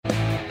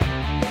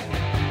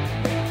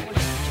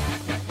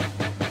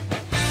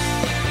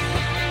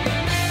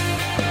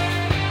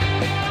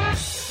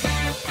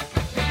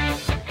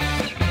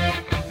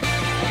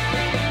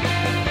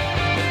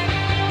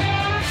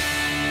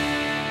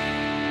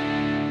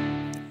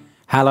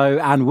Hello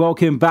and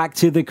welcome back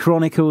to the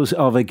Chronicles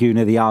of a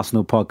Gooner, the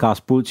Arsenal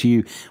podcast, brought to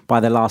you by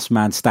the Last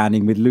Man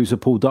Standing with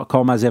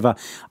loserpool.com. As ever,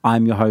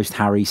 I'm your host,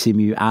 Harry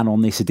Simew, and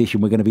on this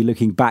edition, we're going to be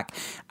looking back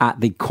at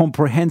the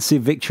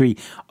comprehensive victory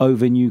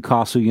over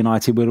Newcastle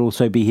United. We'll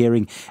also be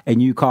hearing a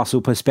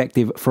Newcastle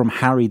perspective from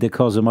Harry de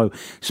Cosimo,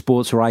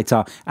 sports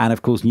writer, and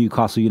of course,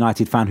 Newcastle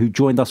United fan, who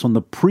joined us on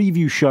the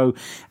preview show,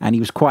 and he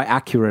was quite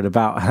accurate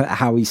about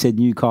how he said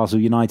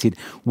Newcastle United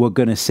were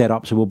going to set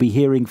up. So we'll be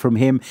hearing from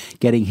him,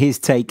 getting his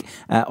take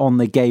on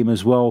the game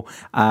as well.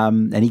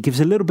 And he gives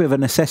a little bit of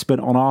an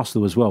assessment on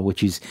Arsenal as well,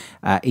 which is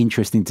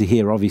interesting to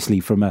hear, obviously,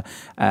 from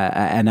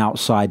an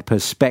outside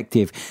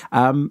perspective.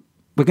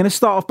 We're going to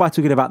start off by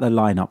talking about the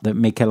lineup that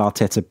Mikel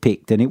Arteta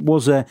picked. And it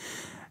was a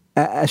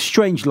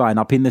strange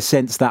lineup in the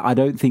sense that I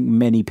don't think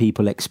many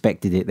people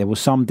expected it. There were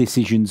some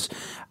decisions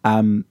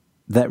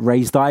that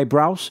raised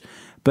eyebrows.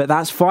 But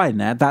that's fine.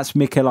 That's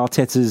Mikel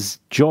Arteta's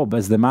job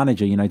as the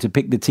manager, to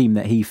pick the team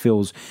that he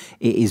feels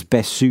is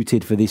best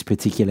suited for this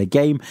particular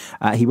game.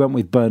 He went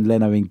with Bernd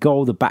Leno in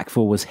goal. The back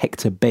four was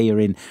Hector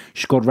Bellerin,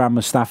 Shkodran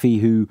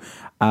Mustafi, who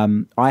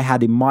I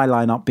had in my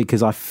lineup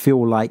because I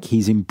feel like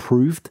he's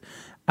improved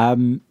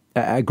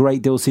a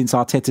great deal since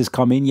Arteta's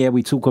come in. Yeah,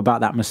 we talk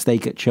about that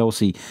mistake at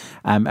Chelsea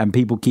and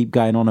people keep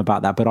going on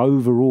about that. But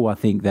overall, I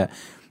think that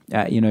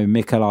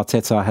Mikel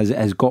Arteta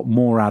has got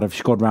more out of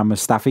Shkodran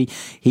Mustafi.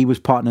 He was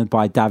partnered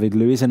by David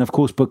Luiz. And of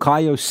course,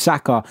 Bukayo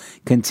Saka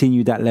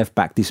continued at left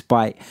back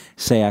despite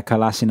Sead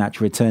Kolasinac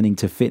returning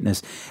to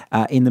fitness.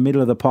 In the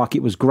middle of the park,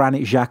 it was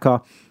Granit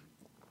Xhaka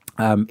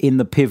in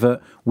the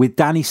pivot with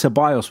Dani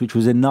Ceballos, which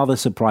was another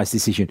surprise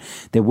decision.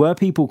 There were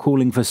people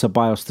calling for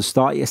Ceballos to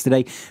start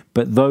yesterday,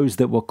 but those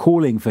that were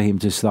calling for him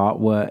to start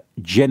were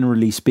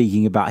generally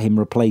speaking about him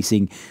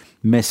replacing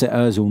Mesut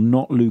Ozil,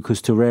 not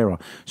Lucas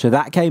Torreira. So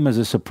that came as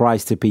a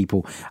surprise to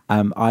people,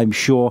 I'm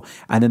sure.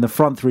 And then the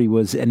front three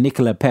was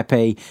Nicola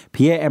Pepe,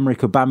 Pierre-Emerick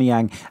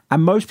Aubameyang,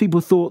 and most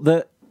people thought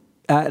that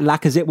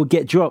Lacazette would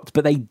get dropped,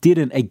 but they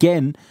didn't.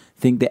 Again,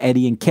 think that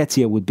Eddie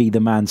Nketiah would be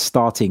the man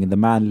starting and the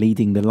man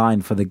leading the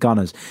line for the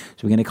Gunners.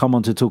 So we're going to come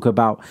on to talk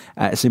about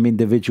some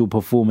individual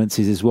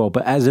performances as well.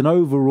 But as an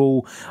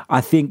overall,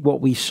 I think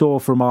what we saw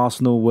from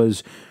Arsenal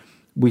was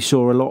we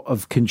saw a lot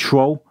of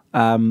control,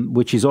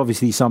 which is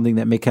obviously something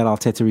that Mikel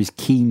Arteta is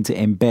keen to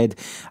embed.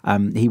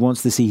 He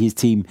wants to see his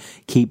team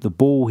keep the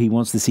ball. He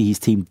wants to see his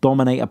team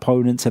dominate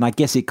opponents. And I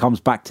guess it comes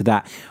back to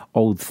that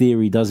old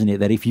theory, doesn't it?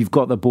 That if you've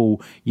got the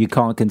ball, you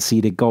can't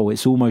concede a goal.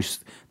 It's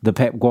almost the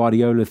Pep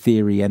Guardiola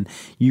theory. And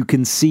you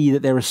can see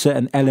that there are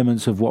certain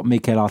elements of what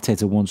Mikel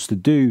Arteta wants to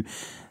do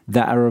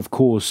that are, of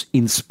course,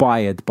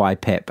 inspired by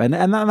Pep. And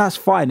that's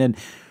fine. And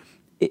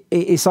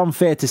it's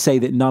unfair to say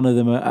that none of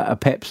them are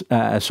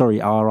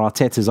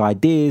Arteta's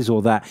ideas,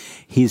 or that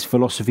his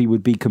philosophy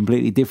would be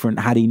completely different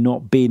had he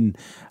not been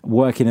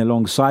working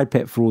alongside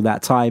Pep for all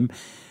that time.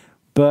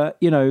 But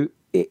you're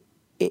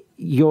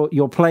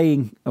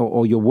playing,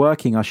 or you're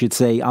working, I should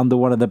say, under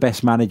one of the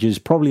best managers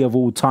probably of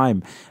all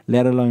time,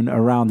 let alone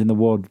around in the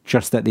world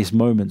just at this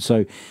moment.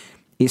 So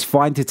it's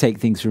fine to take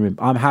things from him.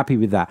 I'm happy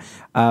with that.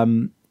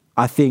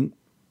 I think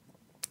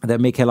that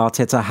Mikel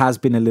Arteta has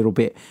been a little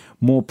bit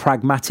more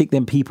pragmatic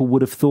than people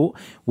would have thought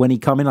when he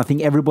come in. I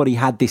think everybody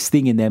had this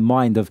thing in their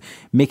mind of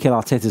Mikel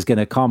Arteta's going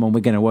to come and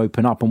we're going to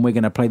open up and we're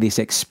going to play this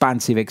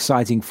expansive,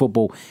 exciting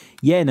football.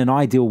 Yeah, in an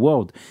ideal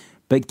world.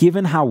 But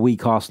given how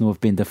weak Arsenal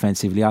have been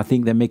defensively, I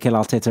think that Mikel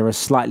Arteta has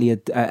slightly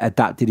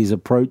adapted his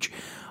approach.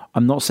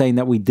 I'm not saying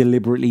that we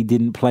deliberately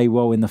didn't play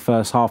well in the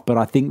first half, but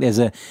I think there's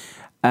a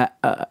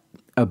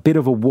bit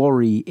of a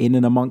worry in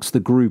and amongst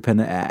the group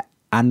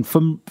and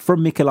from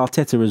Mikel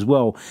Arteta as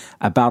well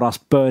about us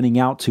burning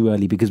out too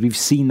early, because we've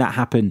seen that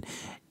happen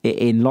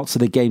in lots of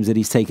the games that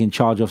he's taken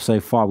charge of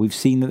so far. We've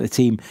seen that the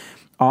team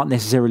aren't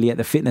necessarily at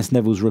the fitness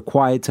levels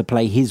required to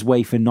play his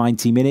way for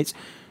 90 minutes.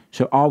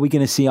 So are we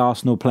going to see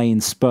Arsenal play in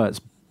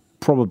spurts?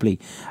 Probably.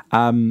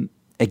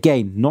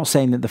 Again, not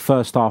saying that the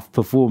first half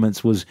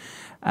performance was,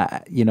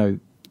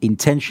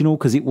 intentional,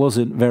 because it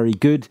wasn't very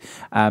good.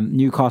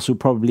 Newcastle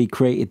probably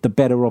created the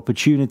better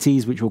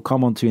opportunities, which we'll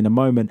come on to in a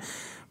moment.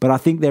 But I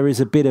think there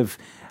is a bit of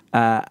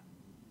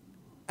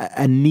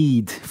a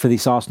need for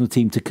this Arsenal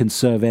team to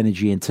conserve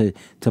energy and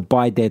to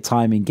bide their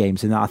time in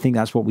games. And I think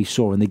that's what we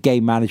saw. And the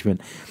game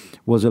management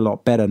was a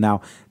lot better.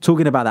 Now,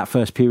 talking about that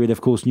first period,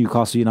 of course,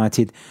 Newcastle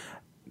United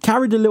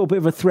carried a little bit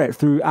of a threat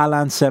through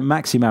Alain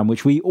Saint-Maximin,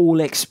 which we all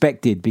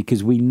expected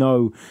because we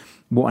know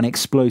what an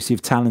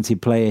explosive,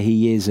 talented player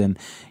he is. And,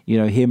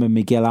 him and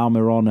Miguel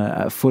Almiron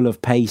are full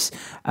of pace.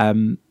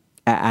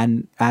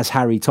 And as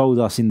Harry told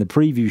us in the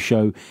preview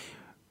show,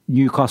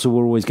 Newcastle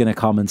were always going to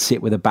come and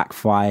sit with a back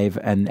five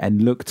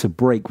and look to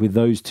break with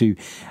those two,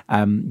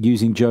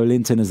 using Joe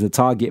Linton as the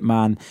target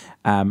man.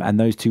 And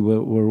those two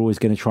were always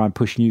going to try and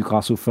push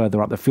Newcastle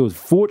further up the field.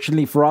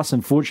 Fortunately for us,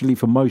 and fortunately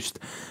for most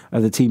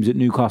of the teams that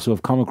Newcastle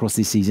have come across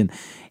this season,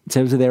 in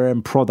terms of their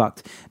end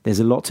product, there's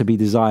a lot to be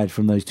desired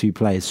from those two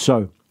players.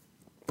 So,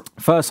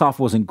 first half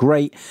wasn't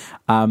great,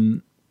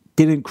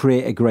 didn't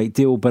create a great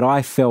deal, but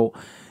I felt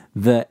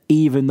that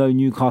even though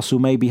Newcastle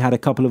maybe had a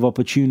couple of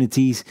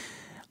opportunities,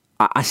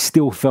 I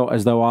still felt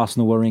as though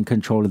Arsenal were in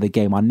control of the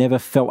game. I never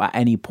felt at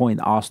any point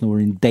that Arsenal were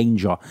in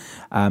danger.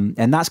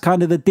 And that's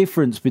kind of the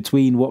difference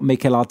between what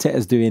Mikel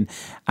Arteta's doing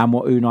and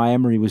what Unai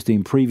Emery was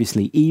doing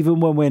previously. Even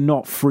when we're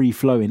not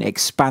free-flowing,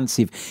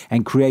 expansive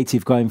and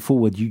creative going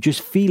forward, you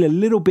just feel a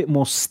little bit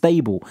more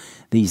stable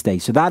these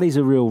days. So that is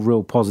a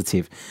real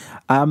positive.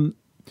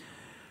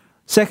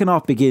 Second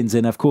half begins,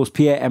 and of course,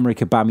 Pierre-Emerick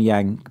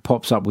Aubameyang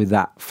pops up with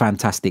that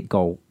fantastic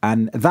goal.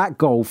 And that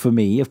goal for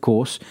me, of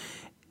course,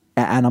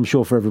 and I'm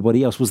sure for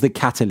everybody else, was the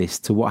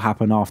catalyst to what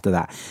happened after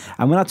that.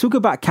 And when I talk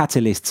about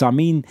catalysts, I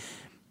mean,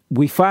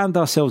 we found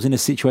ourselves in a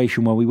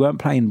situation where we weren't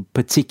playing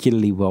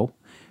particularly well.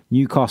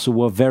 Newcastle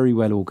were very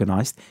well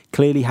organised,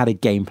 clearly had a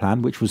game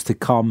plan, which was to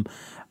come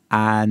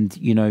and,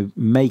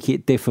 make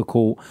it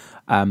difficult,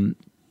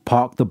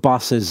 park the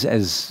bus,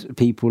 as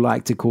people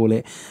like to call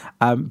it.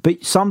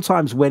 But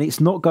sometimes when it's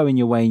not going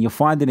your way and you're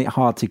finding it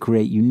hard to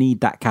create, you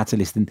need that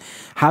catalyst. And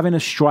having a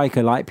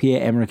striker like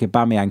Pierre-Emerick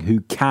Aubameyang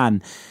who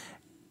can,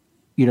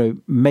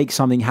 make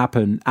something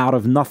happen out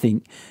of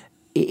nothing,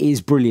 it is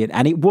brilliant.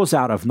 And it was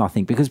out of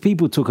nothing, because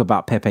people talk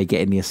about Pepe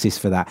getting the assist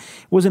for that.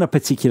 It wasn't a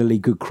particularly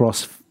good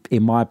cross,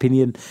 in my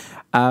opinion.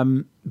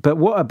 But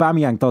what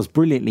Aubameyang does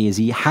brilliantly is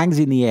he hangs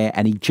in the air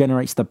and he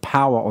generates the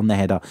power on the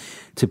header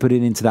to put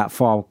it into that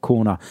far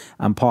corner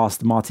and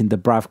past Martin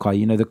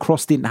Dubravka. The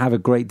cross didn't have a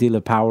great deal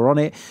of power on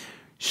it,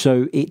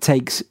 so it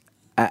takes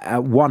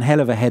one hell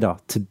of a header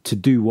to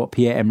do what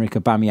Pierre-Emerick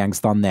Aubameyang's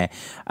done there,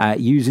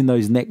 using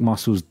those neck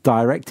muscles,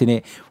 directing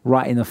it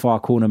right in the far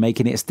corner,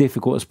 making it as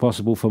difficult as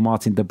possible for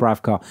Martin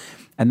Dubravka.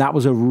 And that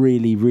was a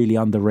really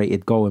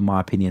underrated goal, in my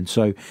opinion.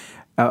 So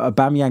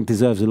Aubameyang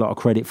deserves a lot of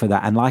credit for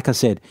that. And like I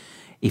said,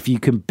 if you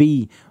can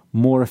be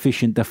more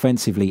efficient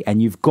defensively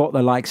and you've got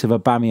the likes of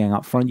Aubameyang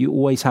up front, you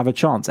always have a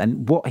chance.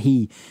 And what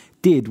he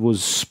did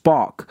was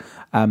spark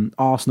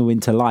Arsenal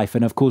into life.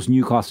 And of course,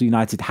 Newcastle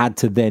United had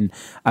to then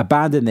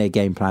abandon their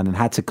game plan and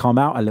had to come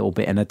out a little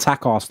bit and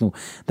attack Arsenal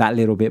that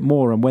little bit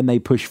more. And when they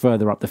push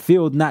further up the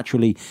field,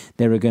 naturally,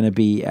 there are going to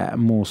be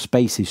more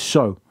spaces.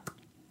 So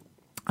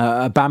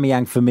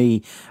Aubameyang, for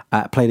me,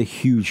 played a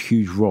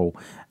huge role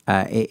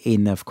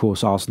in, of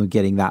course, Arsenal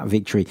getting that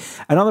victory.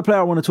 Another player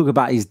I want to talk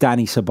about is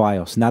Dani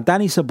Ceballos. Now,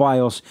 Dani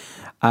Ceballos,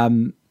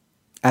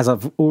 as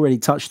I've already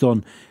touched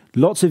on,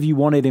 lots of you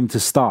wanted him to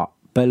start,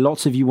 but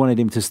lots of you wanted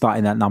him to start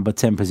in that number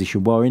 10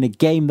 position. Well, in a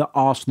game that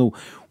Arsenal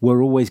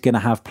were always going to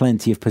have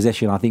plenty of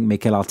possession, I think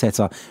Mikel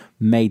Arteta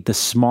made the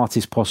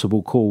smartest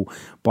possible call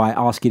by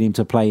asking him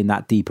to play in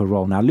that deeper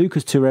role. Now,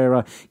 Lucas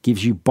Torreira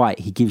gives you bite,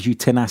 he gives you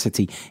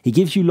tenacity, he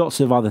gives you lots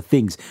of other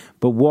things,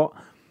 but what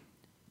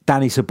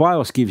Dani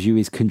Ceballos gives you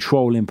is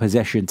control in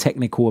possession,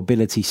 technical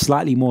ability,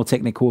 slightly more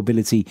technical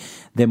ability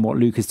than what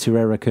Lucas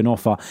Torreira can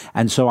offer.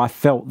 And so I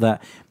felt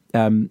that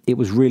it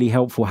was really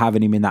helpful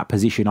having him in that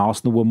position.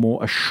 Arsenal were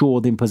more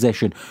assured in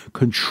possession,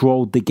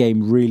 controlled the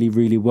game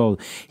really well.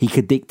 He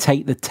could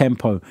dictate the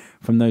tempo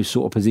from those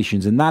sort of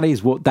positions, and that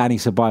is what Dani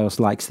Ceballos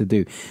likes to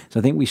do. So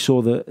I think we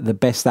saw the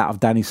best out of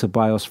Dani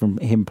Ceballos from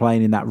him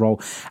playing in that role,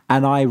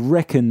 and I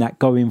reckon that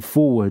going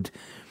forward,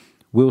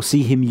 we'll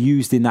see him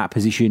used in that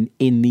position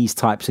in these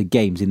types of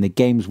games, in the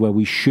games where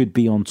we should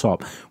be on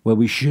top, where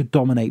we should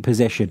dominate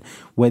possession,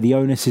 where the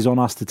onus is on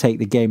us to take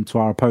the game to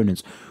our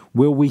opponents.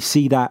 Will we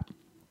see that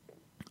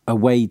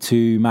away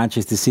to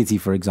Manchester City,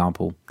 for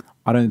example?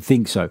 I don't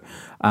think so.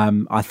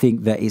 I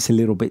think that it's a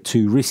little bit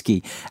too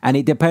risky. And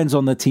it depends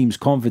on the team's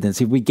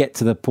confidence. If we get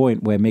to the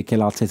point where Mikel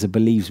Arteta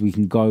believes we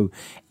can go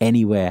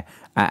anywhere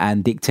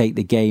and dictate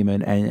the game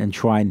and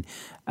try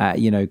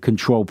and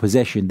control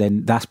possession,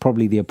 then that's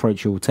probably the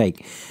approach he'll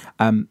take.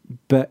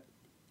 But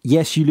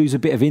yes, you lose a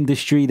bit of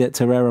industry that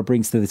Torreira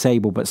brings to the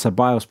table, but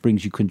Ceballos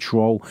brings you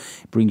control,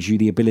 brings you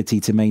the ability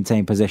to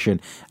maintain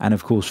possession, and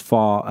of course,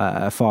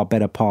 far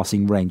better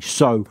passing range.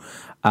 So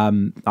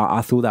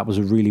I thought that was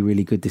a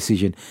really good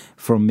decision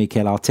from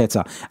Mikel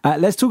Arteta.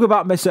 Let's talk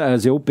about Mesut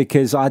Ozil,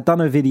 because I'd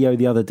done a video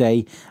the other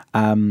day.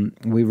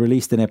 We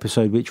released an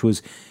episode which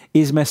was,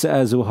 is Mesut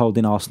Ozil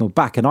holding Arsenal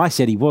back? And I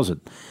said he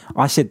wasn't.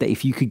 I said that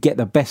if you could get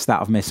the best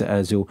out of Mesut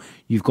Ozil,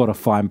 you've got a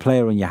fine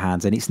player on your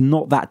hands, and it's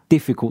not that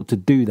difficult to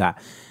do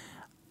that.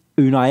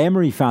 Unai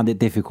Emery found it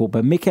difficult,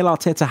 but Mikel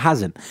Arteta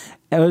hasn't.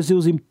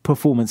 Ozil's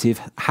performances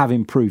have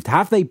improved.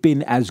 Have they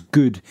been as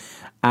good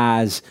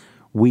as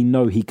we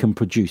know he can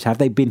produce? Have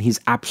they been his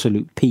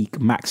absolute peak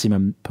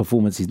maximum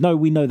performances? No,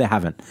 we know they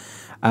haven't.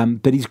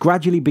 But he's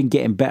gradually been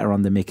getting better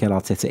under Mikel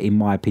Arteta, in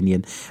my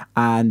opinion.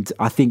 And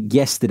I think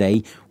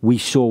yesterday we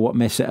saw what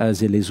Mesut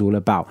Ozil is all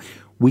about.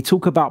 We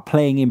talk about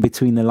playing in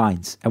between the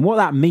lines. And what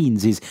that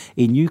means is,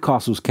 in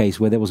Newcastle's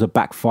case, where there was a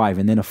back five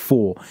and then a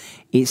four,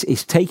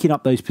 it's taking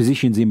up those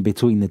positions in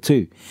between the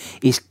two.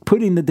 It's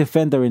putting the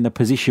defender in a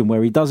position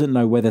where he doesn't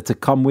know whether to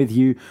come with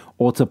you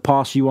or to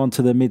pass you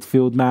onto the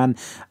midfield man,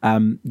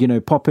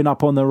 popping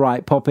up on the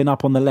right, popping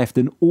up on the left,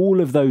 and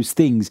all of those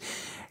things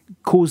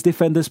cause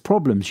defenders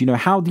problems.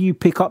 How do you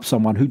pick up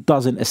someone who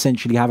doesn't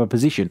essentially have a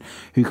position,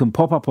 who can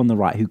pop up on the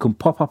right, who can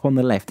pop up on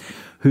the left,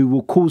 who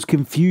will cause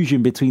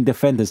confusion between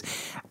defenders?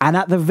 And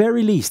at the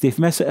very least, if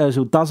Mesut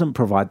Ozil doesn't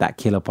provide that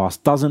killer pass,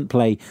 doesn't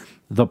play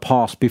the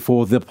pass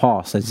before the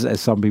pass,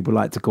 as some people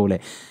like to call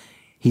it,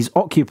 he's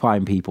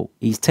occupying people.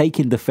 He's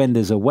taking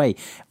defenders away.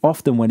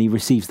 Often when he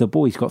receives the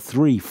ball, he's got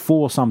 3,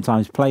 4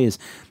 sometimes players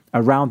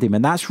around him.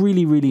 And that's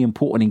really, really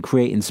important in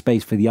creating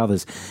space for the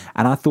others.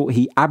 And I thought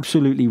he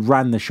absolutely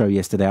ran the show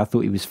yesterday. I thought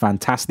he was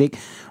fantastic.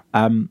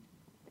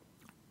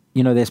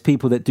 There's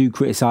people that do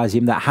criticise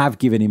him that have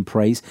given him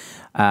praise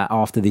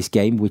after this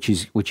game, which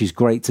is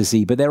great to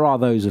see. But there are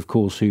those, of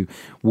course, who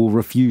will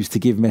refuse to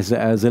give Mesut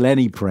Ozil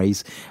any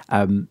praise,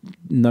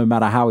 no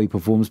matter how he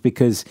performs,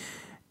 because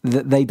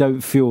they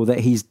don't feel that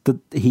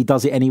he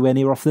does it anywhere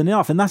near often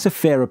enough. And that's a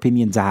fair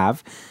opinion to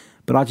have.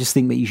 But I just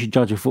think that you should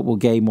judge a football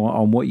game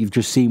on what you've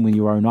just seen with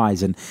your own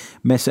eyes. And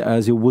Mesut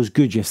Ozil was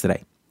good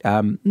yesterday.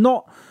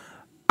 Not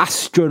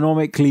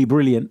astronomically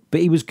brilliant, but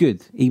he was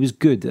good. He was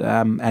good.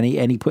 And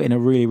he put in a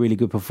really, really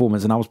good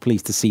performance. And I was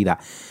pleased to see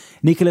that.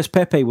 Nicolas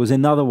Pepe was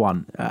another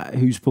one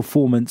whose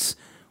performance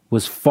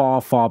was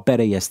far, far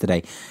better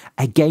yesterday.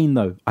 Again,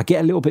 though, I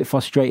get a little bit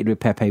frustrated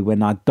with Pepe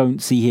when I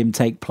don't see him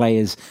take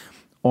players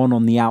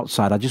on the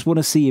outside. I just want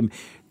to see him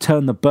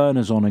turn the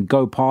burners on and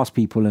go past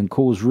people and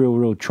cause real,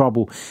 real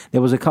trouble.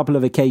 There was a couple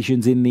of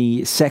occasions in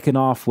the second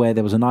half where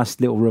there was a nice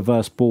little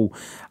reverse ball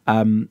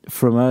from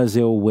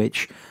Ozil,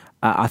 which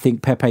I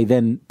think Pepe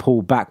then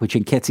pulled back, which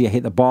Nketiah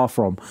hit the bar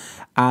from.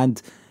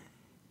 And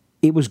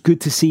it was good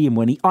to see him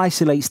when he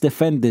isolates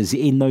defenders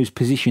in those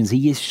positions.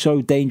 He is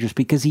so dangerous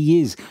because he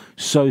is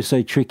so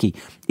tricky.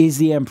 Is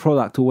the end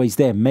product always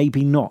there?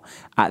 Maybe not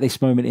at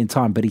this moment in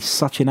time, but he's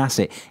such an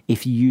asset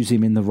if you use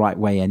him in the right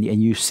way. And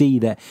you see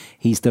that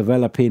he's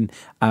developing.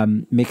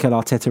 Mikel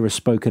Arteta has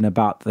spoken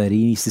about that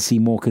he needs to see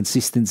more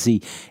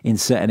consistency in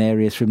certain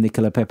areas from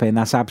Nicolas Pepe, and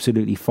that's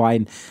absolutely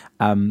fine.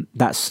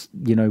 That's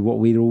what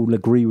we all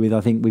agree with.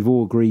 I think we've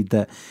all agreed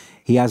that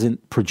he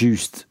hasn't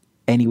produced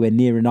anywhere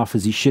near enough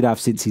as he should have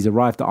since he's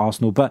arrived at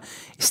Arsenal, but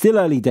it's still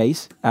early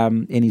days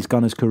in his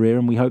Gunners career,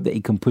 and we hope that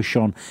he can push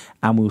on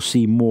and we'll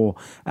see more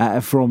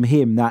from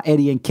him. Now,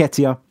 Eddie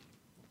Nketiah,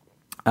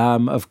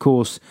 of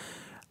course,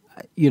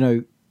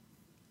 led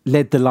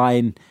the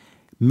line,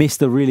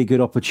 missed a really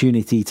good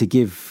opportunity to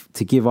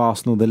give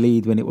Arsenal the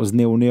lead when it was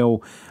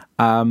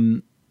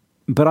 0-0,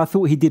 but I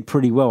thought he did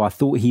pretty well. I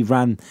thought he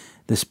ran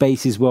the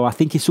spaces well. I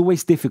think it's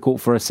always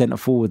difficult for a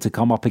centre-forward to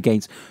come up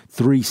against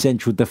 3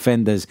 central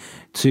defenders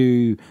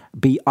to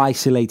be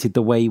isolated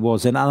the way he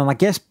was. And I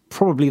guess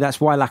probably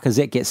that's why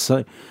Lacazette gets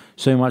so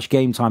much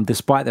game time,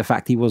 despite the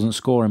fact he wasn't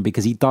scoring,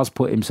 because he does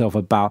put himself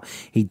about,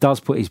 he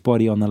does put his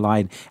body on the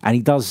line, and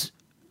he does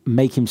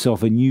make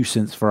himself a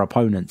nuisance for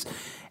opponents.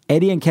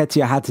 Eddie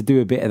Nketiah had to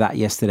do a bit of that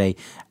yesterday,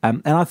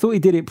 and I thought he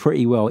did it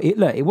pretty well.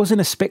 It wasn't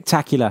a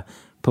spectacular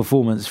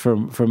performance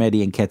from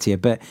Eddie Nketiah,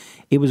 but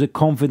it was a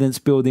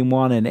confidence-building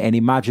one, and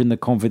imagine the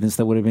confidence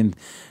that would have been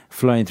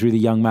flowing through the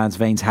young man's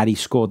veins had he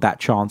scored that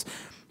chance.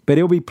 But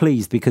he'll be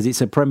pleased because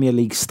it's a Premier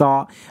League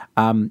start.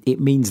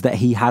 It means that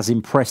he has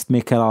impressed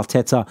Mikel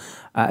Arteta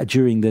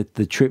during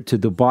the trip to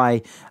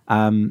Dubai,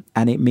 and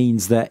it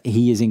means that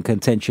he is in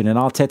contention. And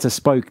Arteta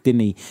spoke,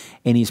 didn't he,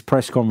 in his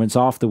press conference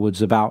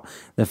afterwards about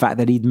the fact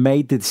that he'd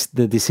made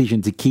the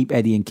decision to keep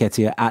Eddie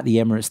Nketiah at the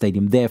Emirates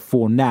Stadium.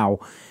 Therefore, now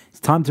it's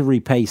time to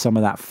repay some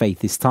of that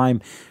faith. It's time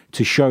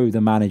to show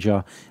the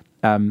manager,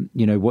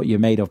 what you're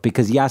made of,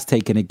 because he has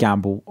taken a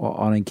gamble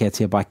on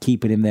Nketiah by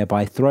keeping him there,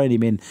 by throwing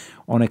him in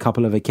on a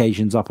couple of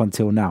occasions up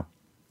until now.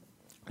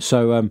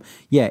 So,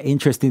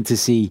 interesting to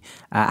see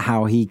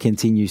how he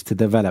continues to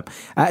develop.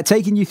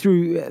 Taking you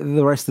through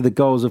the rest of the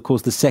goals, of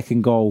course, the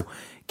second goal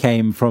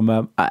came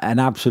from an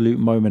absolute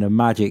moment of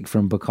magic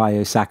from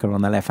Bukayo Saka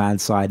on the left-hand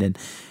side, and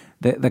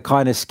the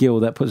kind of skill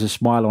that puts a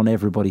smile on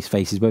everybody's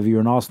faces, whether you're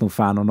an Arsenal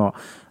fan or not.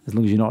 As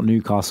long as you're not a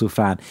Newcastle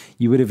fan,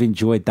 you would have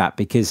enjoyed that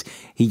because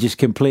he just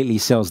completely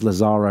sells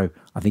Lazaro.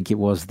 I think it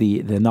was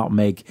the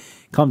nutmeg,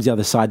 comes the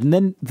other side. And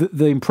then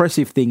the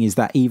impressive thing is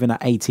that even at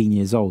 18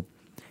 years old,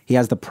 he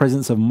has the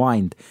presence of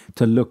mind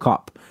to look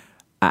up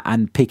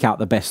and pick out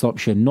the best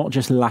option, not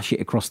just lash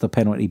it across the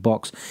penalty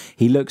box.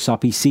 He looks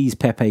up, he sees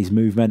Pepe's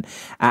movement,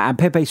 and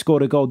Pepe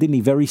scored a goal, didn't he?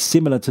 Very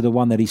similar to the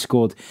one that he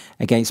scored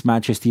against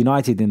Manchester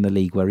United in the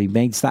league, where he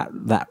makes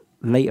that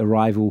late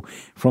arrival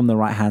from the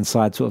right-hand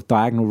side, sort of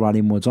diagonal run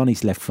inwards on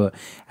his left foot,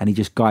 and he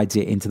just guides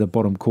it into the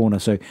bottom corner.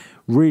 So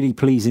really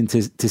pleasing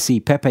to see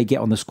Pepe get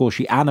on the score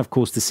sheet, and of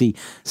course to see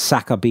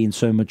Saka being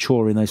so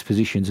mature in those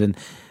positions. And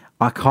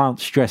I can't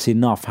stress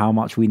enough how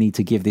much we need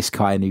to give this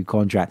guy a new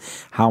contract,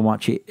 how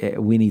much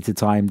we need to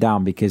tie him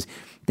down, because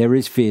there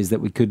is fears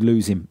that we could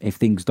lose him if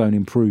things don't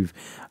improve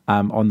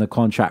on the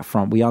contract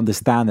front. We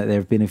understand that there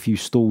have been a few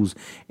stalls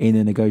in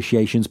the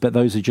negotiations, but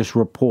those are just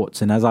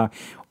reports. And as I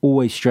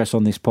always stress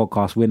on this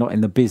podcast, we're not in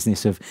the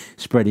business of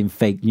spreading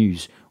fake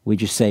news. We're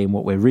just saying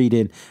what we're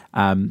reading,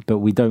 but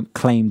we don't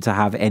claim to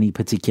have any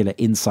particular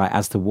insight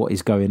as to what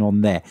is going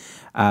on there.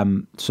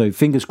 So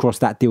fingers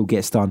crossed that deal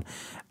gets done.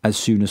 as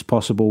soon as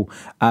possible.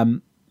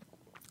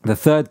 The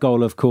third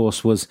goal, of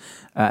course, was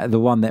the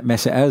one that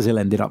Mesut Ozil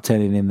ended up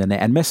turning in the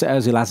net. And Mesut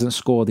Ozil hasn't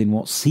scored in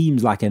what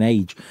seems like an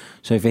age.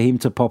 So for him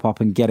to pop up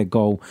and get a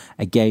goal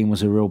again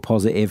was a real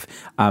positive.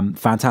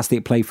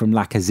 Fantastic play from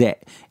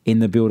Lacazette in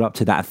the build-up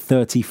to that.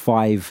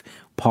 35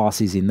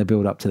 passes in the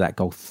build-up to that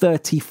goal.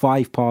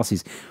 35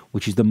 passes,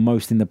 which is the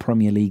most in the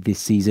Premier League this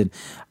season.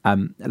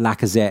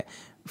 Lacazette,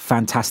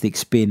 fantastic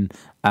spin,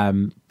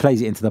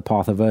 plays it into the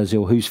path of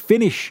Ozil, whose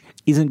finish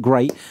isn't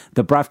great.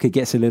 Dubravka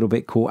gets a little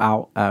bit caught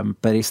out,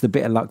 but it's the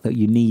bit of luck that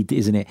you need,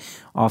 isn't it,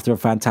 after a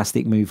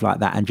fantastic move like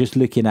that. And just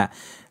looking at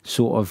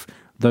sort of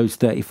those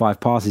 35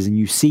 passes, and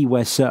you see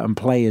where certain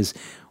players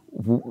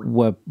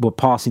were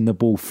passing the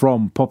ball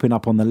from, popping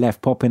up on the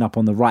left, popping up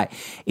on the right.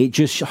 It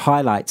just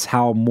highlights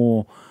how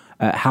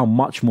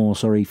much more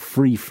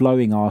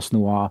free-flowing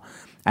Arsenal are,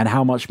 and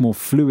how much more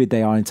fluid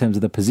they are in terms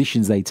of the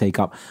positions they take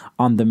up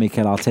under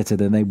Mikel Arteta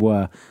than they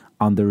were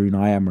under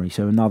Unai Emery.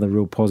 So another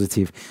real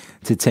positive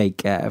to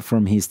take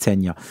from his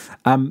tenure.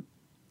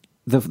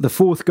 The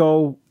fourth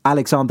goal,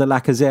 Alexander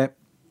Lacazette,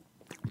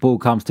 ball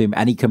comes to him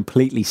and he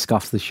completely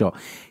scuffs the shot.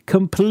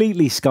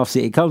 Completely scuffs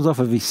it. It comes off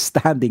of his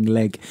standing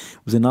leg.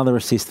 It was another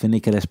assist for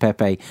Nicolas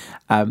Pepe.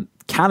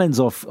 Cannons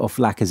off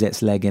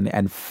Lacazette's leg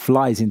and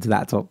flies into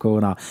that top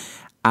corner.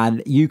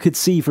 And you could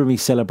see from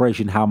his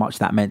celebration how much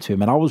that meant to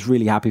him. And I was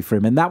really happy for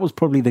him. And that was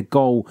probably the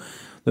goal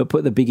that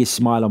put the biggest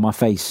smile on my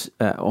face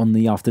on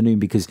the afternoon,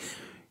 because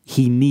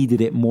he needed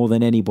it more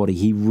than anybody.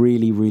 He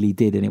really, really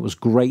did. And it was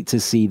great to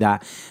see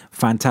that.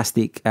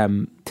 Fantastic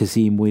to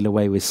see him wheel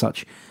away with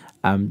such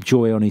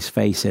joy on his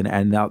face.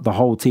 And the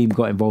whole team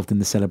got involved in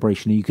the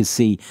celebration. And you could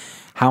see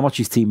how much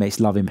his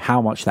teammates love him,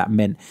 how much that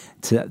meant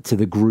to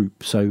the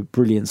group. So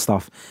brilliant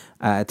stuff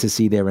to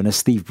see there. And as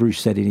Steve Bruce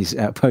said in his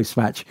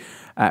post-match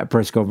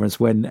press conference,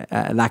 when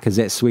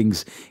Lacazette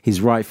swings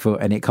his right foot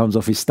and it comes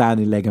off his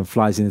standing leg and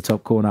flies in the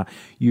top corner,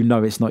 you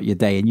know it's not your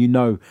day, and you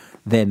know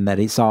then that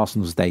it's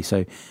Arsenal's day.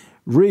 So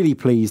really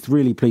pleased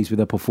with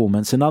the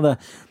performance. Another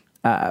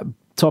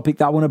topic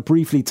that I want to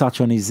briefly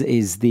touch on is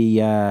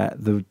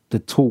the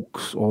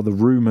talks or the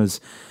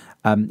rumours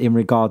in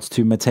regards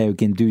to Matteo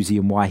Guendouzi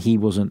and why he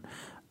wasn't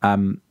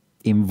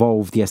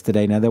involved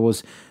yesterday. Now, there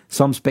was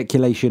some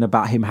speculation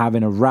about him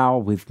having a row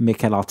with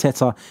Mikel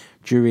Arteta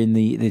during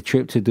the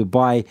trip to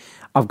Dubai.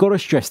 I've got to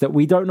stress that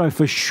we don't know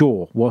for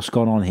sure what's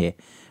gone on here.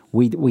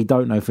 We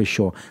don't know for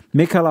sure.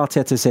 Mikel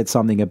Arteta said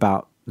something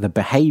about the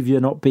behaviour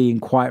not being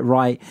quite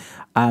right,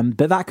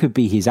 but that could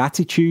be his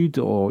attitude,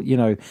 or, you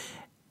know.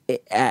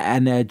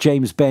 And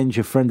James Benge,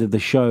 a friend of the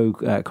show,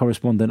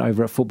 correspondent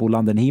over at Football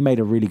London, he made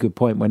a really good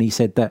point when he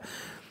said that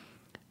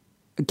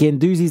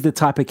Guendouzi's the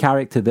type of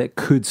character that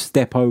could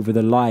step over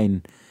the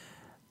line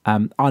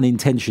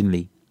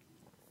unintentionally.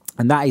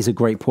 And that is a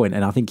great point.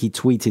 And I think he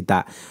tweeted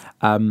that.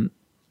 And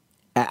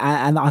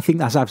I think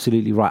that's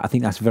absolutely right. I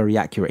think that's very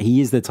accurate. He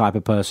is the type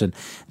of person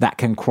that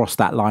can cross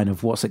that line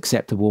of what's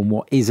acceptable and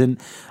what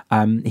isn't.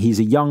 He's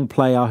a young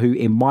player who,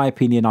 in my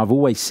opinion, I've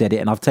always said it,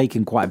 and I've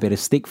taken quite a bit of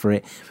stick for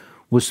it,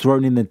 was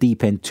thrown in the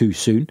deep end too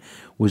soon,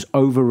 was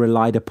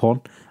over-relied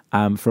upon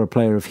for a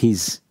player of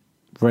his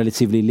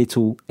relatively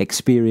little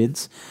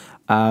experience.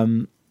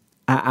 And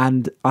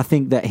I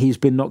think that he's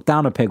been knocked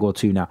down a peg or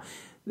two now.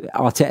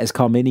 Arteta's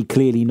come in, he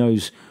clearly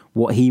knows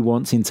what he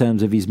wants in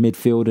terms of his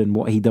midfield and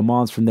what he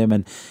demands from them.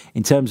 And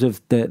in terms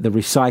of the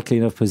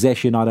recycling of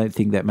possession, I don't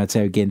think that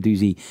Matteo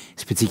Guendouzi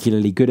is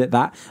particularly good at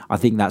that. I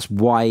think that's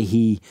why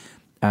he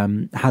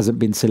hasn't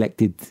been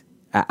selected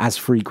as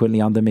frequently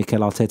under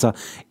Mikel Arteta.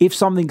 If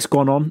something's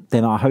gone on,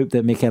 then I hope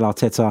that Mikel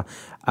Arteta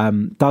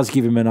does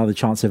give him another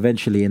chance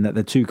eventually, and that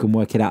the two can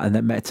work it out, and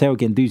that Matteo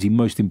Guendouzi,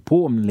 most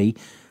importantly,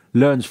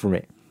 learns from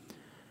it.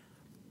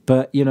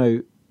 But, you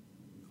know,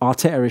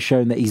 Arteta has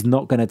shown that he's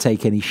not going to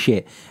take any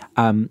shit.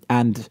 And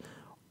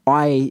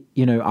I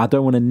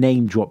don't want to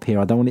name drop here.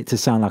 I don't want it to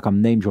sound like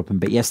I'm name dropping.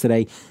 But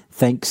yesterday,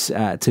 thanks to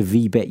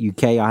VBet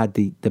UK, I had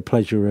the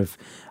pleasure of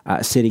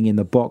sitting in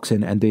the box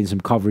and doing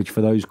some coverage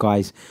for those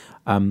guys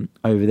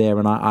over there.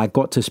 And I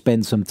got to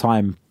spend some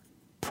time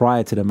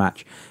prior to the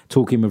match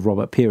talking with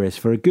Robert Pires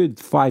for a good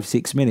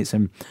 5-6 minutes.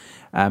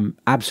 And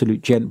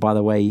absolute gent, by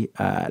the way,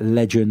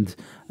 legend,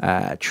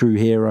 true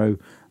hero,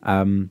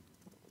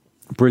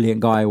 brilliant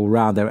guy all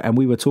round there. And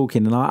we were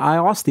talking, and I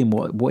asked him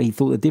what he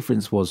thought the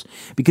difference was,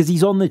 because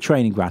he's on the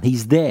training ground,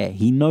 he's there,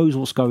 he knows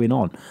what's going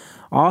on.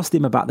 I asked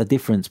him about the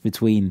difference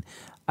between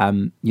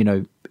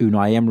Unai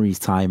Emery's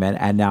time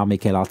and now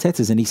Mikel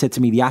Arteta's, and he said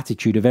to me the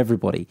attitude of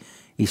everybody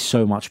is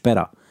so much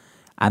better,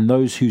 and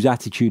those whose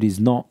attitude is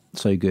not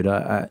so good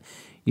are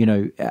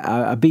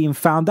being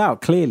found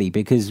out clearly,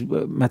 because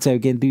Matteo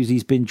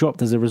Guendouzi's been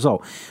dropped as a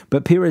result.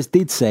 But Pires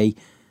did say,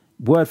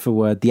 word for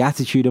word, the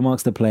attitude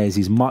amongst the players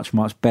is much,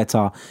 much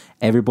better.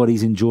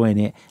 Everybody's enjoying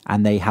it,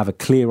 and they have a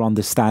clear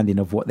understanding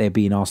of what they're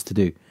being asked to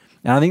do.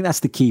 And I think that's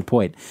the key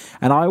point.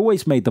 And I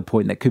always made the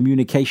point that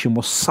communication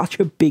was such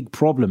a big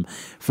problem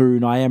for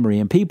Unai Emery,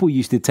 and people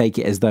used to take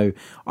it as though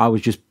I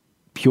was just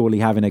purely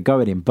having a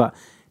go at him. But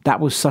that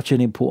was such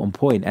an important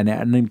point,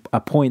 and a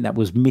point that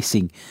was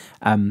missing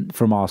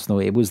from Arsenal.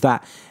 It was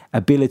that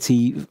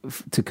ability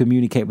to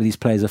communicate with his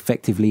players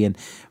effectively, and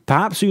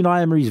perhaps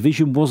Unai Emery's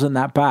vision wasn't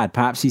that bad.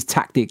 Perhaps his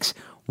tactics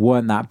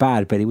weren't that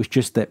bad, but it was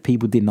just that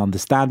people didn't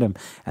understand them,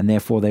 and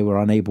therefore they were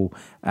unable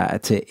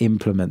to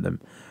implement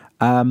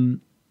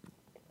them.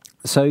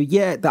 So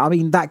yeah, I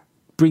mean, that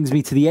brings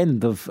me to the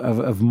end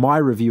of my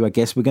review, I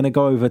guess. We're going to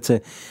go over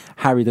to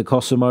Harry the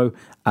Cosimo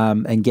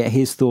and get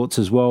his thoughts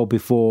as well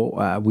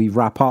before we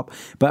wrap up.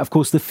 But of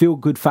course, the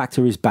feel-good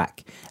factor is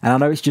back. And I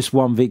know it's just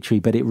one victory,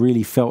 but it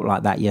really felt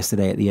like that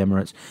yesterday at the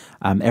Emirates.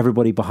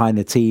 Everybody behind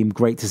the team,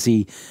 great to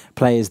see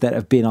players that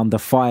have been under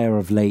fire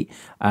of late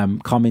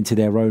come into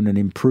their own and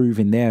improve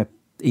in their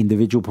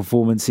individual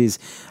performances.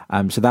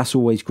 So that's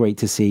always great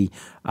to see.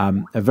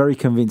 A very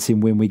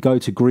convincing win. We go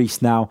to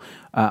Greece now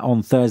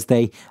on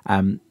Thursday.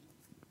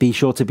 Be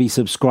sure to be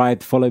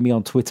subscribed. Follow me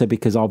on Twitter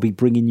because I'll be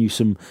bringing you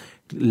some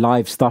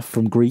live stuff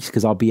from Greece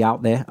because I'll be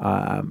out there.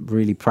 I'm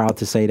really proud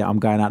to say that I'm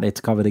going out there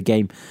to cover the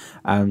game.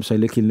 So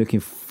looking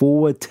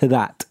forward to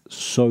that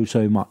so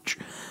much.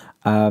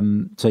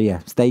 So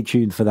yeah, stay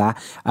tuned for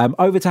that.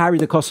 Over to Harry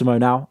the Cosimo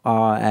now,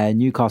 a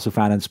Newcastle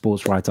fan and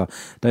sports writer.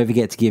 Don't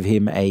forget to give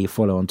him a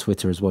follow on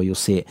Twitter as well. You'll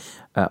see it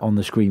on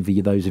the screen for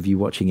those of you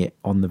watching it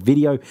on the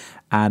video.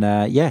 And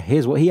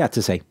here's what he had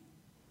to say.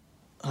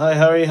 Hi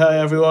Harry, hi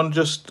everyone.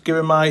 Just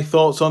giving my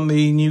thoughts on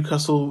the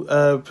Newcastle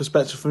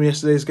perspective from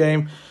yesterday's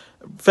game.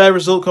 Fair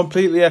result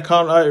completely. I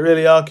can't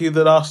really argue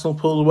that Arsenal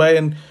pulled away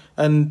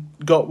and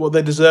got what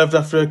they deserved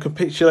after a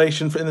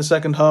capitulation in the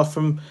second half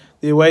from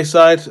the away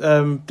side.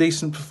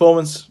 Decent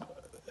performance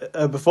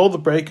before the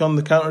break on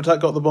the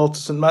counter-attack. Got the ball to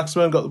St.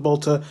 Maximin, got the ball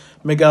to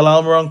Miguel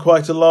Almiron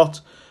quite a lot.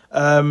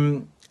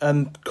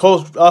 And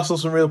caused Arsenal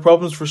some real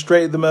problems,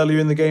 frustrated them earlier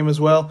in the game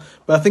as well.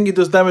 But I think it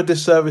does them a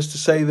disservice to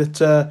say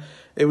that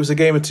it was a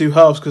game of two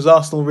halves, because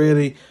Arsenal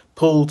really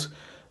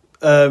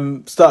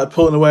started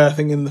pulling away, I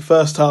think, in the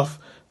first half.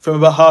 From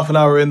about half an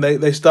hour in,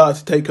 they started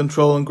to take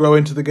control and grow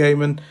into the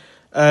game,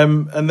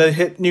 and they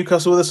hit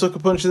Newcastle with a sucker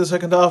punch in the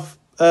second half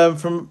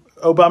from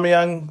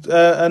Aubameyang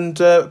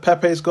and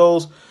Pepe's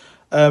goals,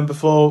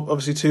 before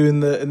obviously two in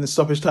the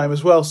stoppage time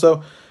as well.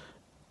 So,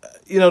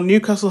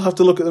 Newcastle have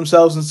to look at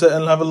themselves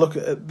and have a look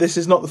at. This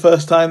is not the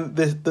first time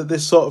that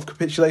this sort of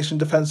capitulation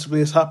defensively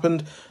has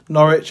happened.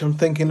 Norwich, I'm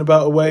thinking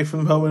about away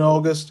from home in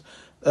August.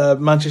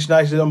 Manchester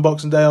United on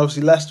Boxing Day,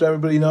 obviously Leicester,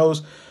 everybody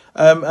knows.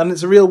 And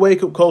it's a real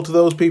wake-up call to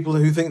those people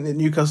who think that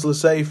Newcastle are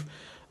safe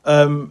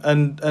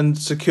and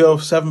secure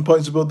 7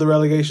 points above the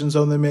relegation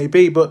zone they may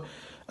be. But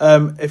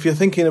if you're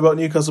thinking about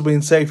Newcastle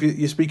being safe,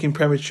 you're speaking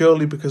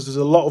prematurely, because there's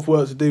a lot of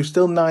work to do.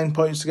 Still 9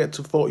 points to get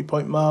to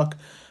 40-point mark.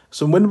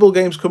 Some winnable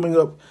games coming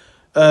up.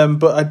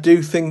 But I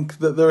do think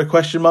that there are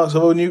question marks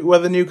over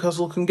whether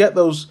Newcastle can get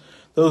those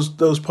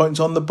points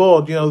on the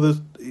board.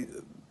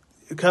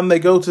 Can they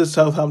go to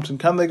Southampton?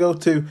 Can they go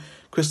to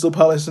Crystal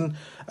Palace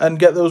and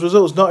get those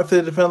results? Not if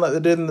they defend like they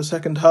did in the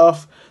second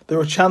half. There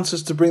were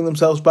chances to bring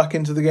themselves back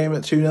into the game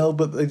at 2-0,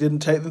 but they didn't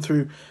take them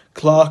through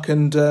Clark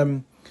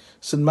and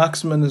St.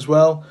 Maximin as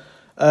well.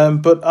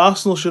 But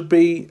Arsenal should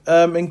be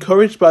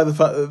encouraged by the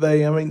fact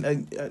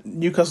that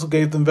Newcastle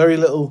gave them very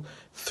little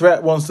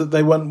threat once that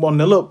they went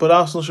 1-0 up, but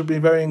Arsenal should be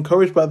very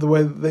encouraged by the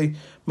way that they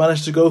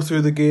managed to go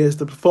through the gears.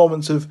 The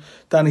performance of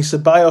Dani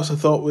Ceballos, I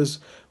thought,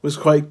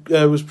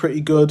 was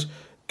pretty good,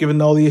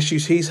 given all the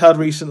issues he's had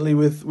recently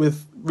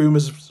with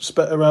rumours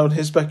around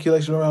his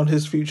speculation around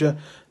his future.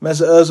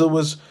 Mesut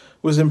Ozil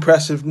was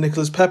impressive.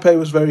 Nicolas Pepe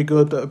was very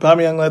good.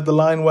 Aubameyang led the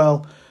line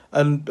well,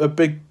 and a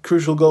big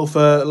crucial goal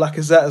for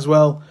Lacazette as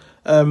well.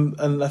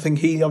 And I think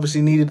he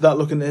obviously needed that,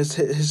 looking at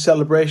his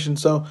celebration.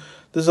 So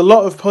there's a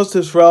lot of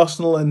positives for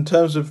Arsenal in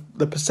terms of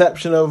the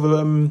perception of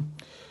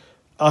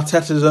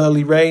Arteta's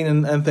early reign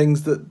and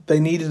things, that they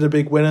needed a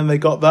big win and they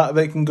got that.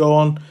 They can go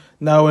on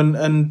now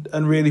and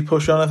really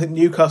push on. I think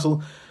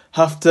Newcastle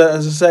have to,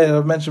 as I say,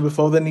 I've mentioned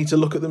before, they need to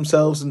look at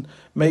themselves and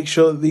make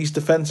sure that these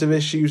defensive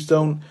issues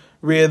don't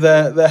rear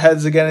their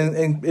heads again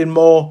in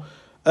more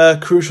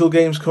crucial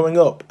games coming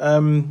up.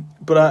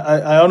 But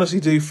I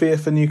honestly do fear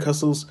for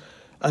Newcastle's.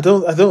 I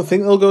don't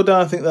think they'll go down.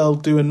 I think they'll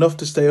do enough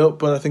to stay up,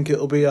 but I think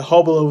it'll be a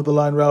hobble over the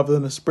line rather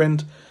than a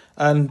sprint.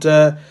 And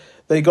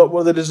they got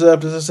what they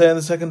deserved, as I say, in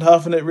the second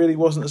half, and it really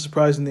wasn't a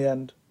surprise in the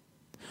end.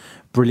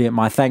 Brilliant.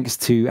 My thanks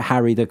to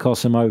Harry the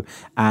Cosimo.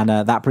 And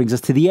that brings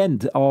us to the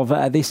end of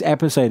this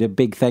episode. A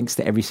big thanks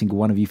to every single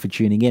one of you for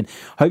tuning in.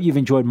 Hope you've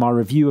enjoyed my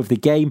review of the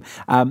game.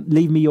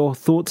 Leave me your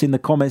thoughts in the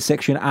comments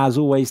section. As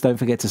always, don't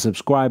forget to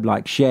subscribe,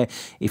 like, share.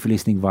 If you're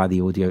listening via the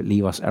audio,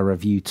 leave us a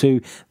review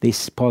too.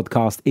 This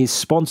podcast is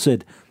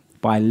sponsored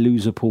by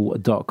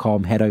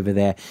loserpool.com. Head over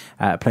there,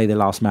 play the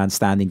last man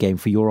standing game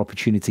for your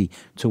opportunity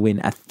to win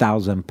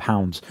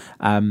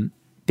 £1,000.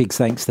 Big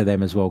thanks to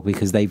them as well,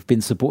 because they've been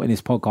supporting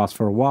this podcast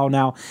for a while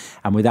now,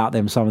 and without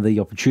them, some of the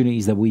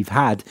opportunities that we've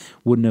had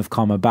wouldn't have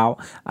come about,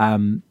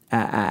 and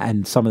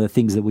some of the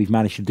things that we've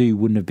managed to do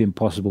wouldn't have been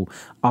possible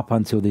up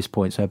until this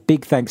point. So a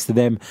big thanks to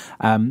them.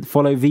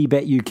 Follow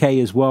VBet UK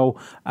as well,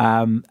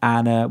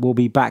 and we'll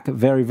be back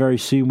very, very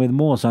soon with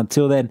more. So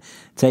until then,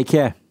 take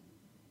care.